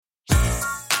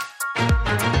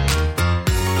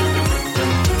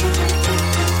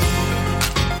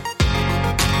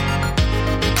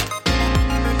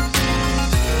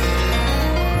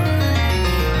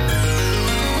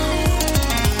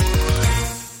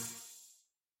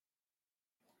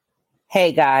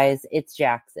Hey guys, it's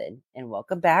Jackson, and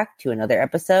welcome back to another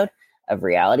episode of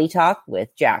Reality Talk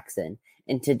with Jackson.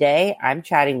 And today I'm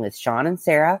chatting with Shawn and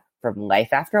Sara from Life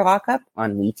After Lockup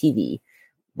on WeTV.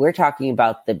 We're talking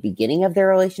about the beginning of their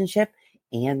relationship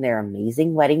and their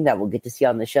amazing wedding that we'll get to see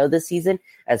on the show this season,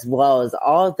 as well as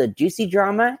all the juicy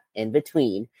drama in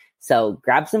between. So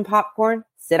grab some popcorn,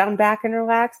 sit on back and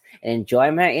relax, and enjoy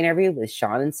my interview with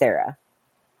Shawn and Sara.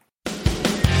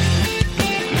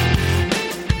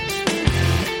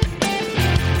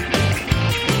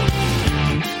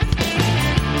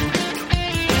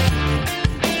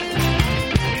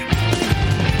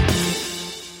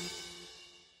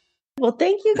 Well,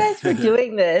 thank you guys for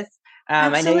doing this.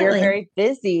 I know you're very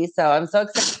busy, so I'm so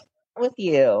excited to be with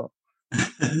you.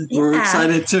 We're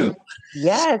excited too.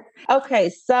 Yes. Okay.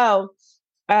 So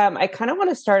I kind of want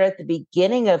to start at the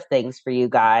beginning of things for you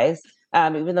guys,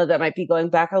 even though that might be going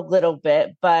back a little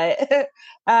bit. But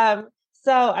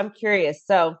so I'm curious.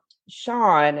 So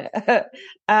Shawn,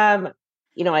 I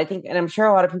think, and I'm sure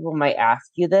a lot of people might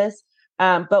ask you this,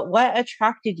 but what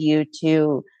attracted you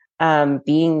to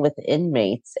being with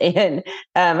inmates, and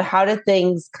how did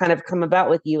things kind of come about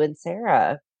with you and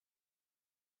Sara?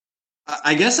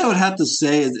 I guess I would have to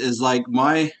say is like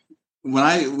when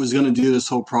I was going to do this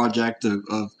whole project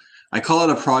of I call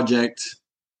it a project.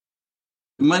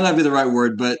 It might not be the right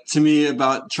word, but to me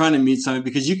about trying to meet somebody,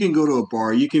 because you can go to a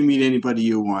bar, you can meet anybody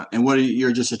you want, and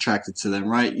you're just attracted to them,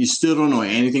 right? You still don't know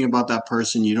anything about that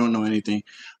person. You don't know anything.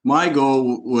 My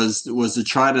goal was to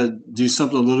try to do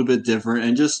something a little bit different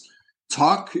and just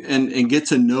talk and get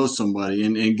to know somebody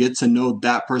and get to know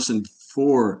that person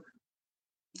for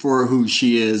who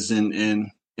she is.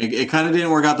 And it kind of didn't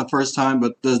work out the first time,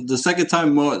 but the second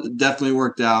time definitely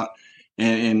worked out.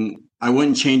 And I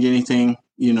wouldn't change anything,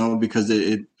 because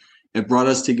it brought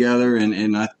us together,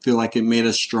 and I feel like it made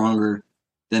us stronger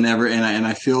than ever. And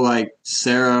I feel like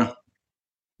Sara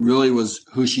really was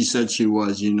who she said she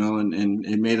was, and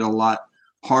it made it a lot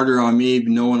harder on me,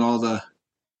 knowing all the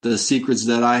secrets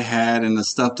that I had and the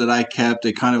stuff that I kept.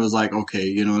 It kind of was like,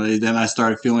 okay, then I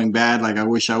started feeling bad. Like I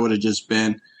wish I would have just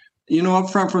been, up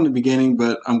front from the beginning,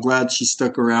 but I'm glad she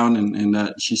stuck around and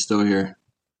that she's still here.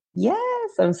 Yes,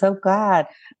 I'm so glad.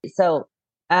 So,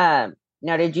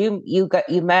 now did you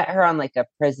met her on like a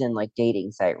prison, like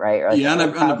dating site, right? Or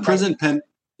like on the prison pen.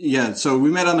 Yeah. So we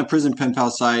met on the prison pen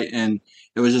pal site, and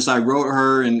it was just, I wrote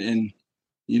her and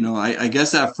I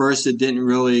guess at first it didn't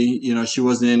really, she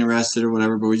wasn't interested or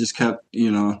whatever, but we just kept,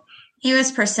 He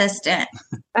was persistent.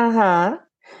 Uh-huh.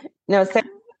 No,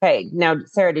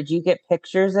 Sara, did you get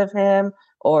pictures of him,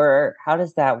 or how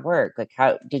does that work? Like,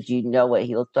 how did you know what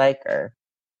he looked like? Or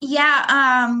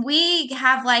we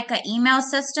have like an email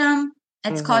system.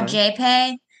 It's called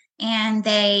JPay, and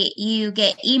you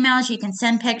get emails, you can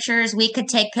send pictures. We could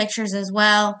take pictures as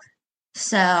well.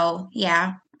 So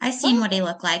yeah, I seen what he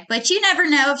looked like, but you never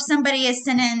know if somebody is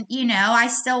sending, I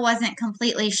still wasn't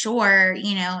completely sure,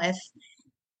 if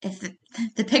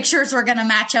the pictures were going to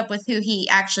match up with who he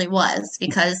actually was,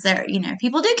 because they're,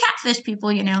 people do catfish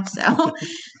people, so.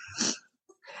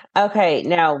 Okay.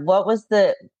 Now, what was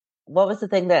the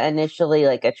thing that initially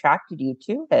like attracted you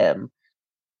to him?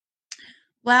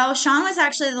 Well, Shawn was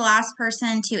actually the last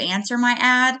person to answer my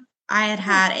ad. I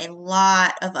had a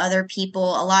lot of other people,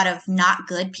 a lot of not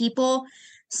good people.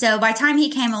 So by the time he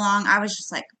came along, I was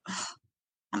just like, oh,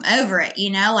 I'm over it,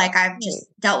 like I've just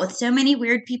dealt with so many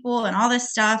weird people and all this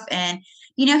stuff. And,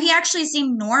 he actually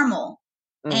seemed normal.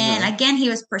 And again, he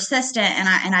was persistent,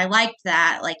 and I liked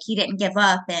that. Like, he didn't give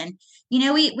up. And,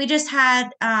 we just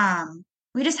had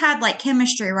like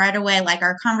chemistry right away. Like,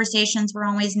 our conversations were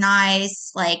always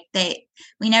nice. Like,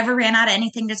 we never ran out of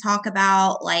anything to talk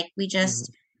about. Like, we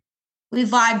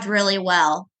vibed really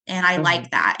well. And I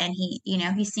liked that. And he,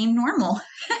 he seemed normal.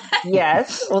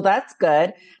 Yes. Well, that's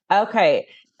good. Okay.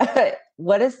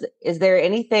 What is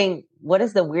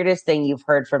the weirdest thing you've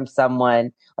heard from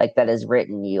someone like that has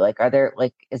written you? Like,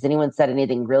 has anyone said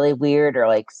anything really weird, or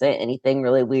like sent anything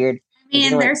really weird? I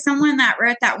mean, there's someone that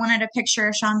wrote that wanted a picture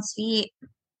of Shawn's feet.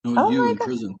 You in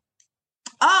prison.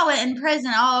 Oh, in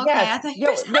prison. Oh, okay.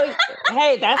 Yes.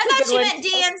 Hey, that's I thought you meant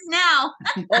DMs now.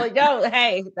 Well, no,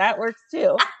 hey, that works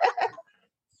too.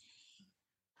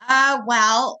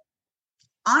 Well,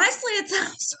 honestly,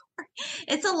 it's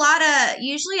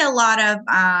usually a lot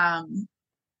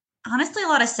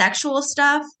of sexual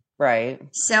stuff. Right.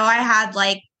 So I had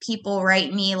like people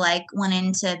write me like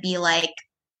wanting to be like,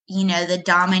 the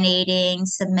dominating,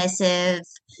 submissive,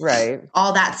 right,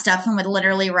 all that stuff, and would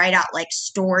literally write out like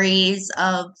stories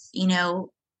of,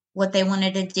 what they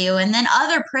wanted to do. And then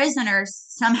other prisoners,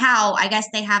 somehow, I guess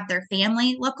they have their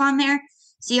family look on there.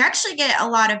 So you actually get a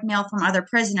lot of mail from other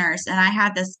prisoners. And I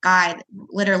had this guy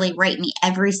literally write me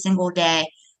every single day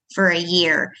for a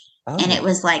year. And it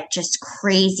was like just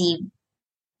crazy,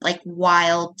 like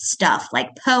wild stuff, like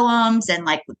poems and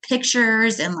like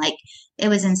pictures. And like, it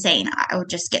was insane. I would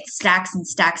just get stacks and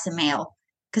stacks of mail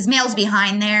because mail's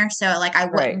behind there. So like I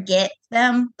wouldn't get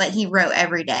them, but he wrote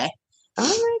every day. Oh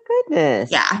my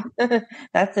goodness. Yeah.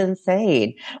 That's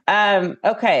insane.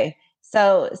 Okay.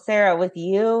 So Sara, with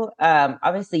you,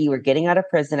 obviously you were getting out of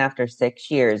prison after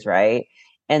 6 years, right?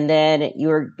 And then you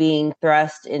were being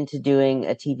thrust into doing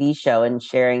a TV show and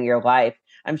sharing your life.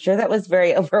 I'm sure that was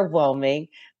very overwhelming.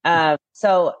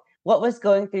 So what was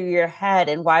going through your head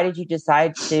and why did you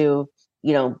decide to,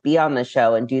 be on the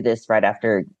show and do this right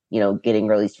after, getting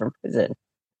released from prison?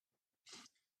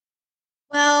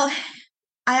 Well,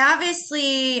 I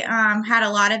obviously had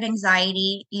a lot of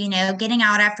anxiety. Getting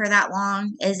out after that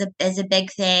long is a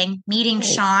big thing. Meeting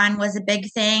Shawn was a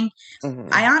big thing. Mm-hmm.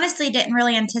 I honestly didn't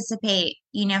really anticipate,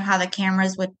 how the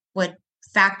cameras would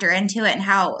factor into it and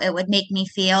how it would make me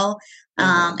feel.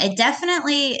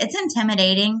 It's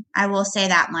intimidating. I will say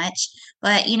that much.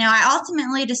 But, I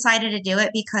ultimately decided to do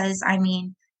it because,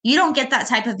 you don't get that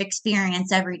type of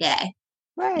experience every day.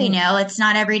 Right. It's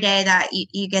not every day that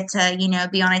you get to,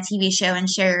 be on a TV show and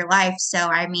share your life. So,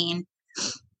 I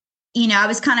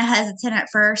was kind of hesitant at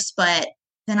first, but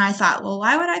then I thought, well,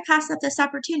 why would I pass up this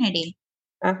opportunity?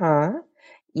 Uh-huh.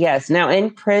 Yes. Now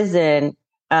in prison,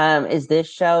 is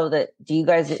this show do you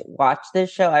guys watch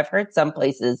this show? I've heard some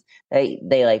places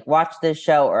they like watch this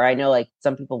show, or I know like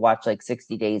some people watch like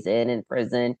 60 Days in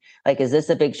prison. Like, is this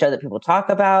a big show that people talk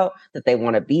about that they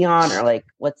want to be on, or like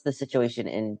what's the situation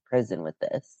in prison with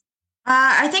this?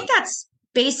 I think that's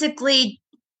basically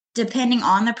depending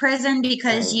on the prison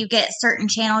because you get certain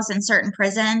channels in certain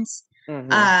prisons.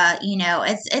 Mm-hmm.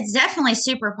 It's definitely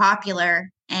super popular.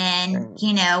 And,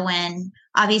 when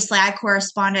obviously I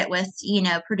corresponded with,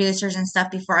 producers and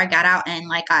stuff before I got out and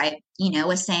like I,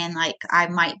 was saying like I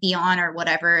might be on or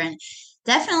whatever. And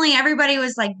definitely everybody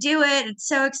was like, do it. It's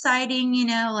so exciting,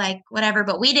 like whatever.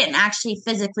 But we didn't actually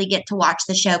physically get to watch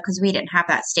the show because we didn't have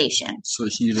that station. So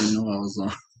you didn't know I was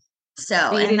on.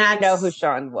 So you didn't even know who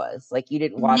Shawn was. Like you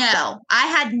didn't watch. No, I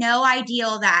had no idea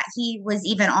that he was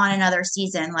even on another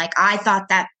season. Like I thought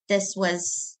that this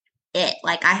was it.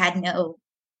 Like I had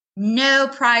no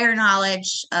prior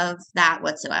knowledge of that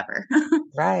whatsoever.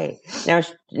 Right.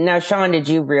 Now, Shawn, did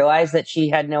you realize that she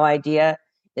had no idea?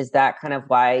 Is that kind of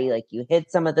why like you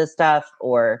hid some of this stuff,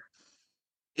 or?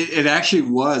 It actually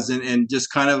was, and just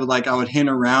kind of like I would hint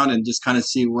around and just kind of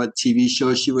see what TV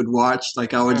shows she would watch.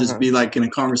 Like I would just be like in a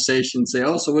conversation, say,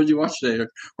 "Oh, so what did you watch today?"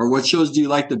 Or "What shows do you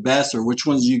like the best?" Or "Which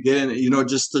ones do you get in?"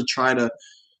 Just to try to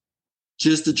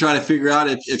figure out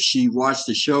if she watched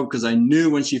the show, because I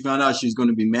knew when she found out she was going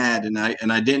to be mad, and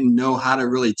I didn't know how to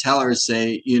really tell her,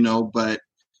 but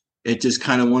it just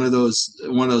kind of one of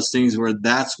those things where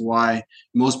that's why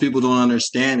most people don't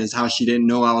understand is how she didn't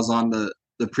know I was on the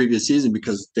previous season,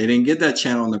 because they didn't get that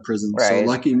channel in the prison. Right. So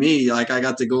lucky me, like I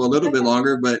got to go a little bit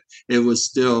longer, but it was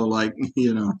still like,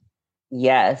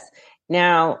 Yes.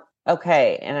 Now,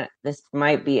 okay. And this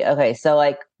might be, okay. So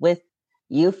like with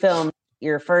you filmed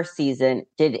your first season,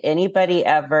 did anybody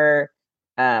ever,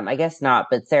 I guess not,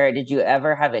 but Sara, did you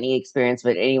ever have any experience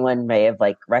with anyone may have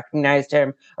like recognized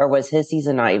him, or was his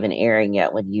season not even airing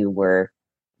yet when you were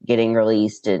getting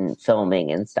released and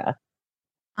filming and stuff?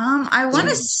 I want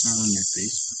to say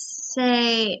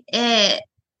it.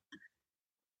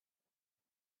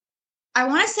 I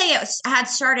want to say it had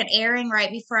started airing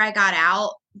right before I got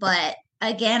out, but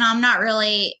again, I'm not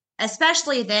really,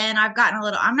 especially then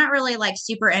I'm not really like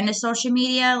super into social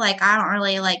media. Like I don't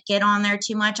really like get on there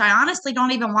too much. I honestly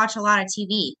don't even watch a lot of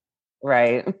TV.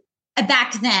 Right.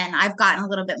 Back then, I've gotten a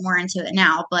little bit more into it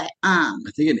now, but I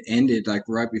think it ended like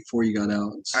right before you got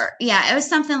out. Yeah, it was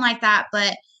something like that,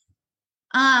 but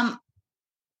I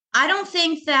don't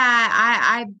think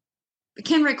that I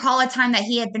can recall a time that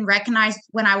he had been recognized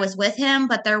when I was with him,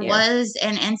 but there was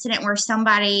an incident where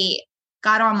somebody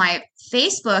got on my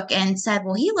Facebook and said,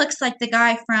 well, he looks like the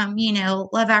guy from,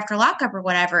 Love After Lockup or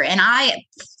whatever. And I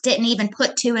didn't even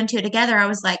put two and two together. I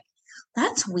was like,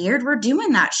 that's weird. We're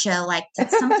doing that show. Like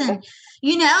it's something,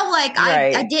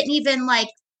 right. I didn't even like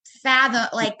fathom,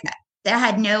 like I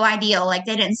had no idea. Like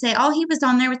they didn't say, oh, he was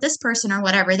on there with this person or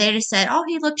whatever. They just said, oh,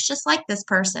 he looks just like this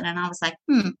person. And I was like,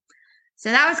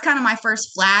 So that was kind of my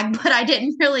first flag, but I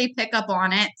didn't really pick up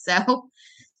on it. So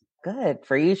good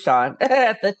for you, Shawn,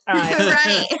 at the time.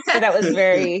 Right. So that was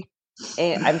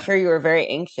I'm sure you were very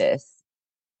anxious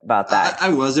about that. I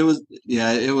was.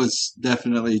 It was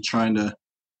definitely trying to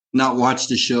not watch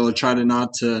the show, try to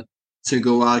not to to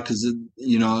go out because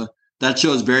that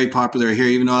show is very popular here.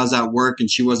 Even though I was at work and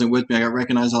she wasn't with me, I got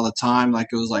recognized all the time. Like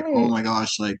it was like, oh Right. my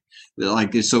gosh, like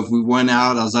so if we went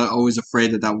out, I was always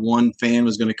afraid that one fan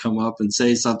was going to come up and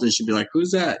say something. She'd be like,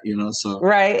 "Who's that?" So.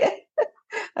 Right.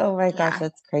 Oh my gosh, Yeah.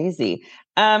 that's crazy.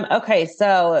 Okay,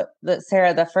 so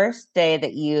Sarah, the first day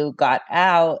that you got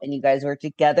out and you guys were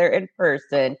together in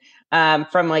person,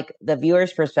 from like the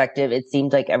viewer's perspective, it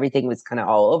seemed like everything was kind of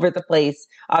all over the place.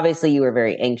 Obviously, you were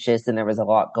very anxious and there was a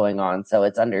lot going on, so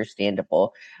it's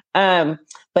understandable.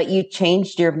 But you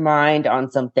changed your mind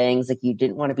on some things, like you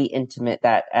didn't want to be intimate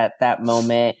at that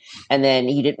moment, and then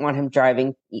you didn't want him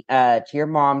driving to your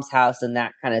mom's house and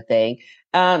that kind of thing.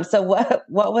 So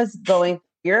what was going through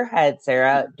your head,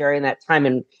 Sarah, during that time?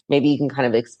 And maybe you can kind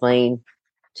of explain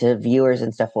to viewers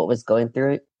and stuff what was going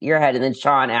through your head. And then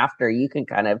Shawn, after, you can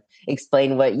kind of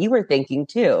explain what you were thinking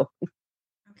too.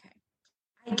 Okay.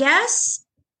 I guess,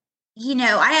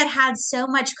 I had so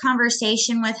much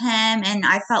conversation with him and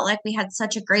I felt like we had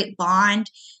such a great bond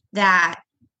that,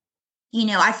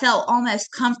 I felt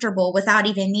almost comfortable without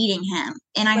even meeting him.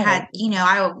 And I had,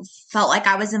 I felt like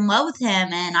I was in love with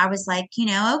him and I was like,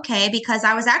 okay, because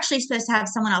I was actually supposed to have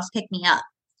someone else pick me up.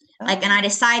 And I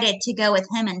decided to go with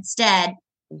him instead.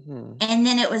 Mm-hmm. And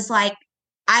then it was like,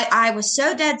 I was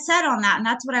so dead set on that. And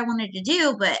that's what I wanted to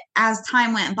do. But as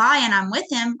time went by and I'm with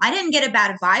him, I didn't get a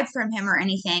bad vibe from him or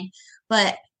anything.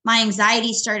 But my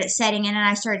anxiety started setting in and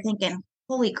I started thinking,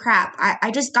 holy crap,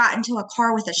 I just got into a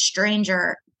car with a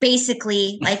stranger.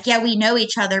 Basically, like, yeah, we know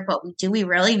each other, but do we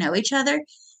really know each other?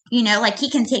 Like he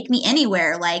can take me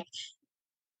anywhere. Like,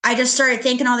 I just started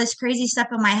thinking all this crazy stuff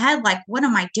in my head. Like, what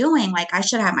am I doing? Like, I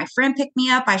should have my friend pick me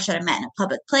up. I should have met in a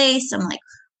public place. I'm like,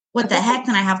 what the heck?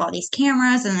 Then I have all these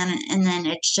cameras. And then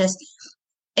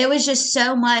it was just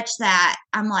so much that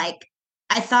I'm like,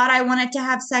 I thought I wanted to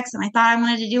have sex and I thought I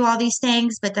wanted to do all these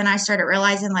things. But then I started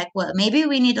realizing like, well, maybe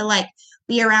we need to like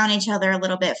be around each other a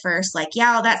little bit first. Like,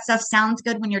 yeah, all that stuff sounds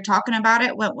good when you're talking about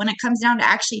it. When it comes down to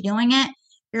actually doing it,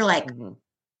 you're like, Mm-hmm.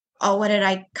 oh, what did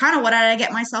I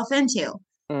get myself into?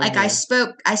 Like I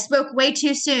spoke way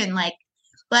too soon. Like,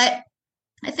 but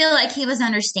I feel like he was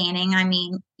understanding. I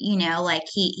mean, like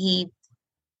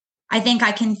I think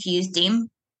I confused him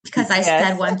because I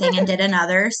said one thing and did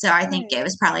another. So I think it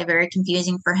was probably very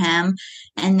confusing for him.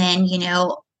 And then,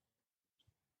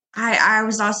 I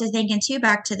was also thinking too,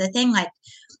 back to the thing, like,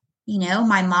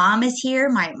 my mom is here,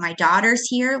 my daughter's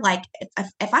here. Like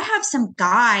if I have some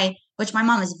guy, which my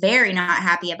mom is very not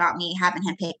happy about me having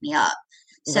him pick me up.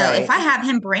 So if I have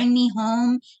him bring me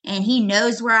home and he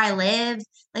knows where I live,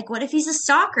 like what if he's a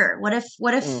stalker? What if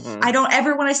Mm-hmm. I don't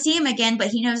ever want to see him again, but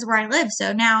he knows where I live?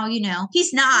 So now,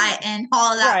 he's not and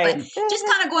all of that. Right. But just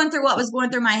kind of going through what was going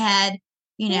through my head,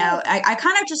 I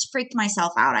kind of just freaked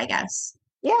myself out, I guess.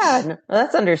 Yeah, no,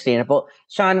 that's understandable.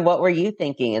 Shawn, what were you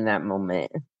thinking in that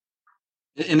moment?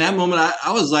 In that moment,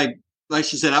 I was like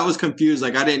she said, I was confused.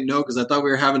 Like I didn't know because I thought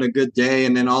we were having a good day,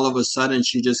 and then all of a sudden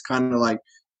she just kind of like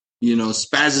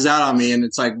spazzes out on me, and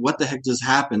it's like, what the heck just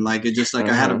happened? Like it just like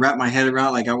I had to wrap my head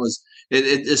around. Like I was,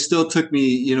 it still took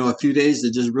me a few days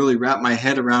to just really wrap my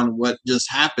head around what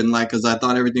just happened. Like because I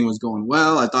thought everything was going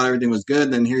well, I thought everything was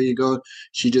good. Then here you go,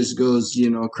 she just goes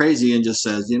crazy and just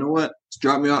says, you know what,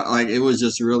 drop me off. Like it was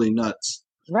just really nuts.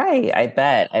 Right. I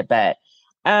bet.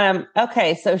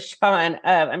 Okay. So Shawn,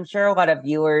 I'm sure a lot of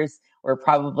viewers were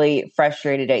probably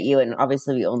frustrated at you, and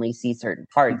obviously we only see certain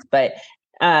parts, but,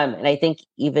 and I think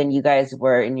even you guys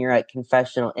were in your like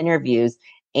confessional interviews,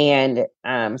 and,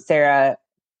 Sara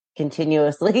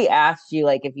continuously asked you,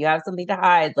 like, if you have something to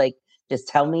hide, like, just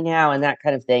tell me now and that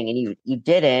kind of thing. And you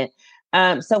didn't.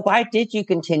 So why did you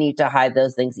continue to hide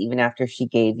those things even after she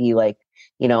gave you like,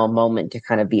 a moment to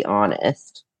kind of be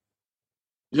honest?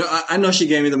 I know she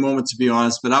gave me the moment to be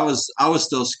honest, but I was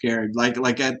still scared. Like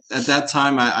at that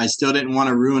time, I still didn't want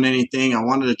to ruin anything. I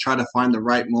wanted to try to find the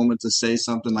right moment to say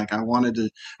something. Like I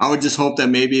would just hope that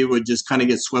maybe it would just kind of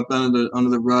get swept under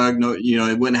the rug. No,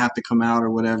 it wouldn't have to come out or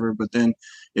whatever. But then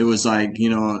it was like,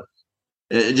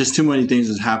 just too many things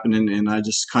was happening, and I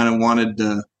just kind of wanted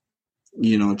to,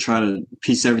 try to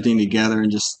piece everything together and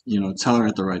just, tell her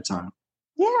at the right time.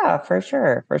 Yeah, for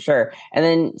sure. And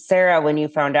then Sara, when you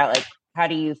found out, like, how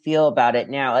do you feel about it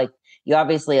now? Like, you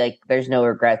obviously, like, there's no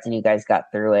regrets and you guys got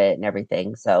through it and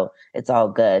everything. So it's all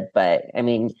good. But I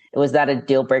mean, was that a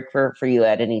deal breaker for you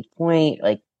at any point?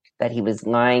 Like that he was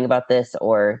lying about this,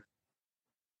 or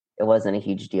it wasn't a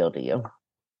huge deal to you?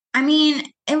 I mean,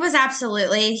 it was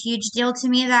absolutely a huge deal to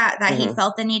me that he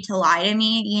felt the need to lie to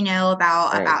me,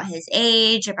 about his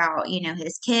age, about,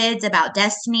 his kids, about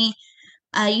destiny.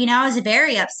 I was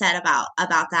very upset about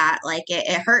that. Like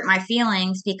it hurt my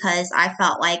feelings because I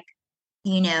felt like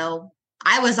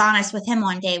I was honest with him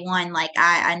on day one. Like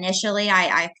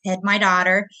I hid my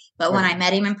daughter, but when I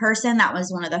met him in person, that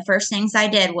was one of the first things I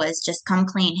did was just come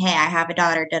clean. Hey, I have a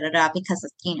daughter, da da da, because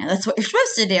that's what you're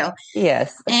supposed to do.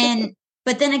 Yes.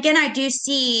 But then again, I do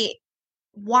see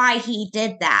why he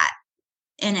did that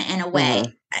in a way.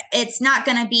 It's not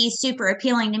going to be super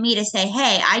appealing to me to say,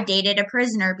 hey, I dated a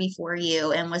prisoner before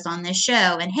you and was on this show.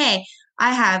 And hey,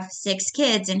 I have 6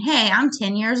 kids. And hey, I'm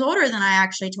 10 years older than I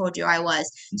actually told you I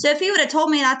was. So if he would have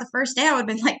told me that the first day, I would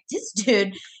have been like, this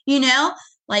dude,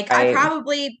 I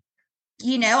probably,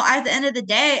 at the end of the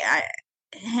day,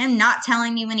 him not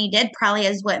telling me when he did probably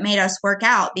is what made us work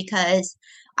out, because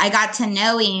I got to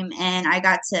know him and I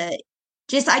got to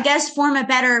just, I guess, form a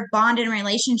better bond and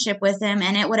relationship with him.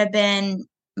 And it would have been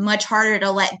much harder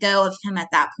to let go of him at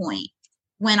that point.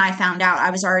 When I found out, I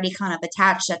was already kind of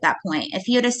attached at that point. If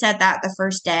he would have said that the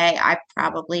first day, I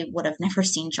probably would have never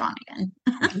seen Shawn again.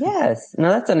 Yes. No,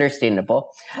 that's understandable.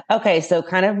 Okay. So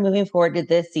kind of moving forward to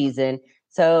this season.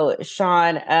 So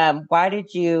Shawn, why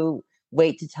did you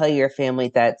wait to tell your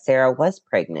family that Sara was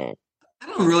pregnant? I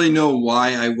don't really know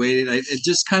why I waited. It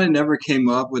just kind of never came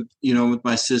up with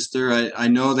my sister. I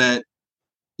know that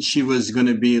she was going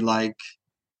to be like,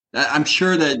 I'm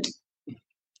sure that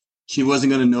she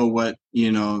wasn't going to know what,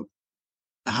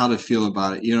 how to feel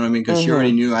about it. You know what I mean? Because she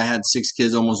already knew I had 6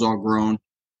 kids, almost all grown,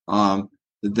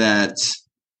 that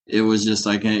it was just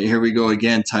like, hey, here we go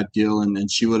again type deal.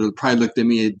 And she would have probably looked at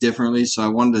me differently. So I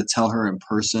wanted to tell her in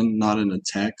person, not in a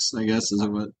text, I guess, is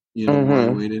what, why I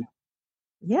waited.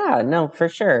 Yeah, no, for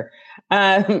sure.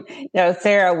 Now,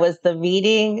 Sara, was the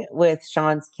meeting with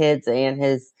Shawn's kids and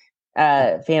his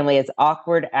family as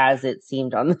awkward as it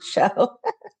seemed on the show?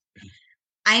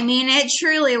 I mean, it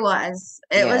truly was.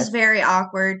 It was very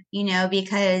awkward,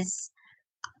 because,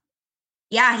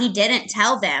 yeah, he didn't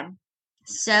tell them.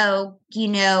 So,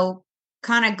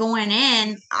 kind of going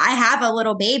in, I have a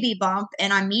little baby bump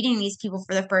and I'm meeting these people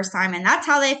for the first time. And that's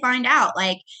how they find out.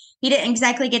 Like, he didn't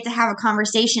exactly get to have a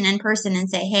conversation in person and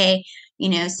say, hey,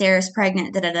 Sara's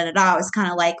pregnant, da da da da da. It was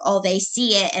kind of like, oh, they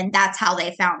see it. And that's how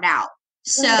they found out.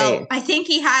 So I think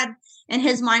he had in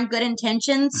his mind good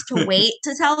intentions to wait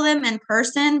to tell them in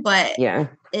person, but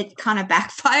it kind of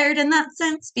backfired in that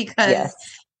sense, because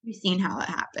we've seen how it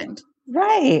happened.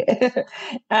 Right.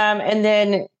 And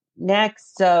then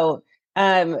next, so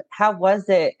how was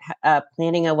it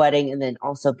planning a wedding and then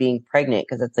also being pregnant?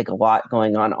 Because it's like a lot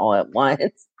going on all at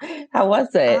once. How was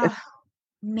it? Oh,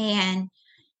 man,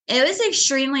 it was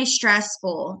extremely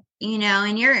stressful,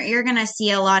 and you're going to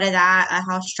see a lot of that,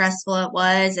 how stressful it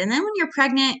was. And then when you're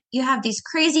pregnant, you have these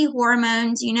crazy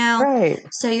hormones, Right.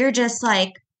 So you're just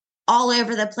like all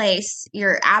over the place.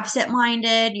 You're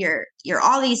absent-minded, you're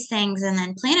all these things. And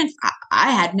then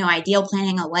I had no idea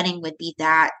planning a wedding would be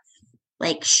that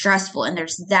like stressful, and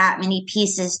there's that many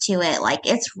pieces to it. Like,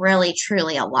 it's really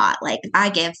truly a lot. Like, I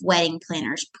give wedding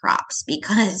planners props,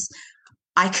 because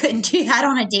I couldn't do that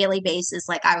on a daily basis.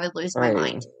 Like, I would lose my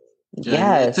mind.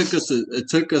 Yeah, it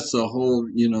took us a whole,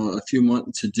 a few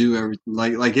months to do everything.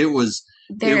 Like it was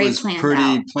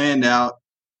pretty planned out.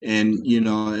 And,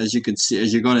 as you can see,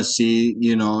 as you're going to see,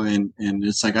 and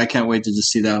it's like, I can't wait to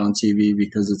just see that on TV,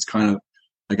 because it's kind of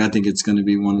like, I think it's going to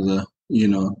be one of the,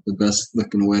 the best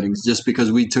looking weddings, just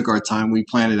because we took our time. We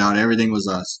planned it out. Everything was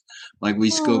us. Like,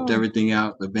 we scoped everything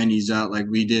out, the venues out, like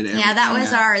we did. Yeah, that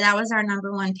was our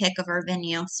number one pick of our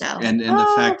venue. So, and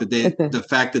the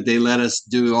fact that they let us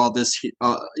do all this,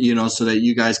 so that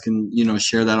you guys can,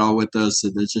 share that all with us.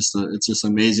 It's just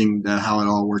amazing that how it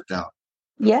all worked out.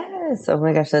 Yes. Oh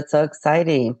my gosh, that's so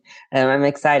exciting. I'm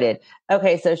excited.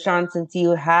 Okay. So Shawn, since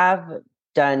you have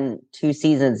done 2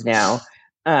 seasons now,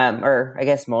 or I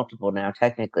guess multiple now,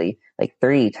 technically, like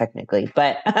 3 technically,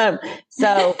 but,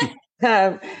 so,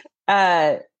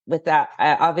 with that,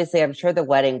 obviously, I'm sure the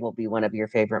wedding will be one of your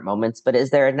favorite moments, but is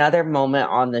there another moment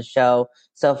on the show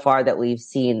so far that we've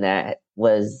seen that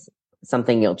was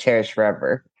something you'll cherish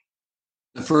forever?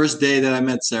 The first day that I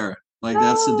met Sara. Like,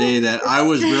 that's the day that I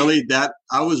was really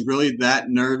that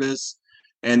nervous,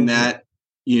 and that,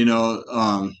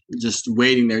 just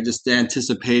waiting there, just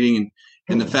anticipating,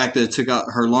 and the fact that it took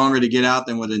her longer to get out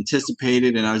than what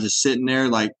anticipated. And I was just sitting there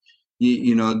like,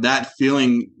 that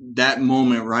feeling, that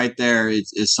moment right there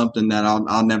is something that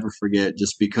I'll never forget,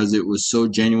 just because it was so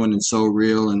genuine and so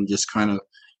real, and just kind of,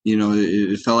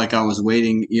 it felt like I was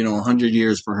waiting, 100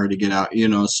 years for her to get out,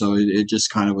 so it just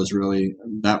kind of was really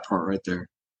that part right there.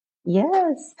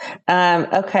 Yes.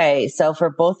 Okay. So for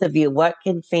both of you, what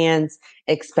can fans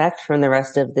expect from the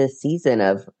rest of this season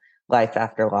of Life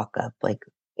After Lockup? Like,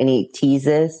 any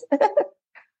teases?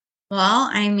 Well,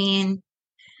 I mean,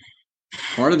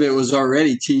 Part of it was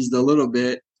already teased a little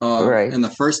bit Right. in the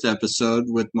first episode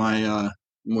with my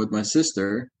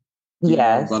sister,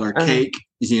 Yes. about our cake,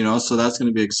 so that's going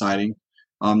to be exciting.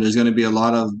 There's going to be a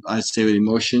lot of, I'd say,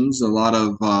 emotions, a lot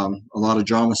of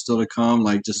drama still to come,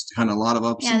 like just kind of a lot of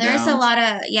ups Yeah, and there's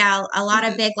downs. a lot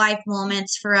of big life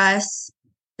moments for us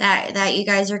that you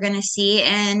guys are going to see.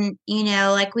 And,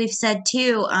 like we've said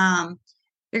too,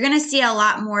 you're going to see a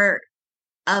lot more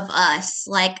of us.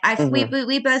 Like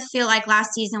we both feel like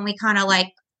last season we kind of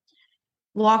like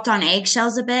walked on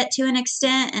eggshells a bit to an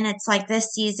extent, and it's like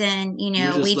this season, We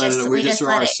we just just were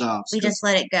let ourselves. we just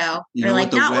let it go. We're With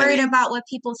like the not worried wedding, about what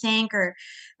people think or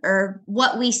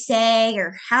what we say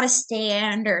or how to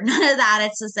stand or none of that.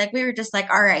 It's just like we were just like,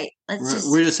 all right,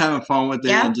 we're just having fun with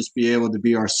it and just be able to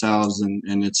be ourselves,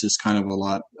 and it's just kind of a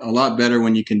lot better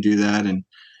when you can do that, and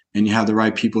you have the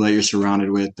right people that you're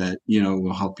surrounded with that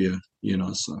will help you.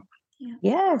 So.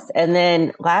 Yes. And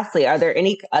then lastly, are there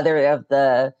any other of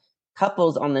the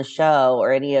couples on the show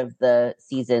or any of the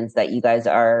seasons that you guys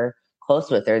are close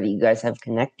with or that you guys have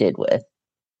connected with?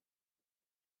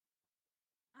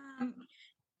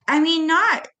 I mean,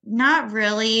 not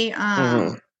really.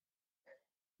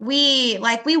 We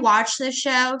watch the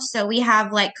show, so we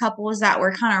have like couples that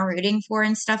we're kind of rooting for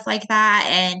and stuff like that.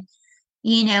 And,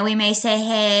 we may say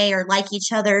hey or like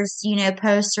each other's,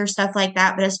 posts or stuff like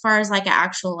that. But as far as like an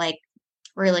actual like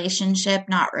relationship,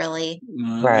 not really.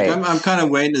 Right. Like I'm kind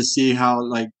of waiting to see how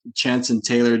like Chance and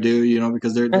Taylor do,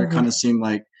 because they're kind of seem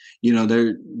like,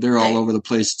 they're all over the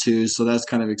place too. So that's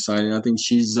kind of exciting. I think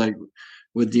she's like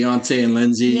with Deontay and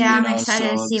Lindsay. Yeah, I'm excited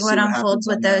to see what unfolds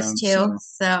with those two.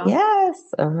 So yes.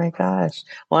 Oh my gosh.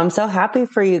 Well, I'm so happy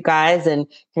for you guys and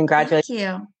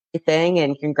congratulations. Thank you.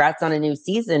 And congrats on a new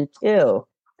season too.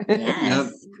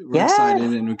 Yes. We're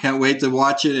excited and we can't wait to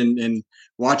watch it and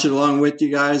watch it along with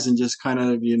you guys and just kind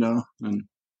of, and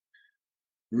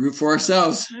root for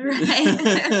ourselves.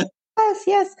 Right.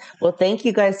 Yes. Well, thank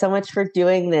you guys so much for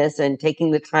doing this and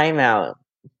taking the time out.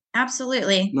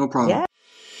 Absolutely. No problem.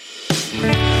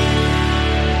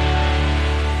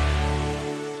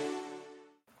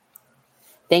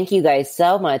 Thank you guys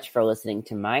so much for listening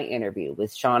to my interview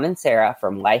with Shawn and Sara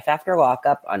from Life After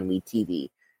Lockup on WeTV.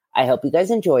 I hope you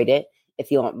guys enjoyed it.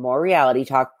 If you want more reality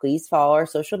talk, please follow our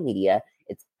social media.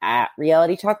 It's at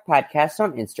Reality Talk Podcast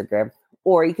on Instagram,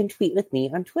 or you can tweet with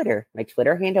me on Twitter. My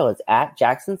Twitter handle is at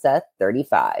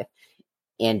JacksonSeth35.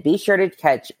 And be sure to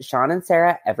catch Shawn and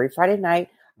Sara every Friday night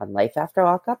on Life After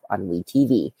Lockup on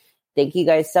WeTV. Thank you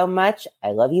guys so much.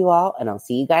 I love you all, and I'll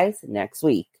see you guys next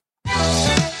week.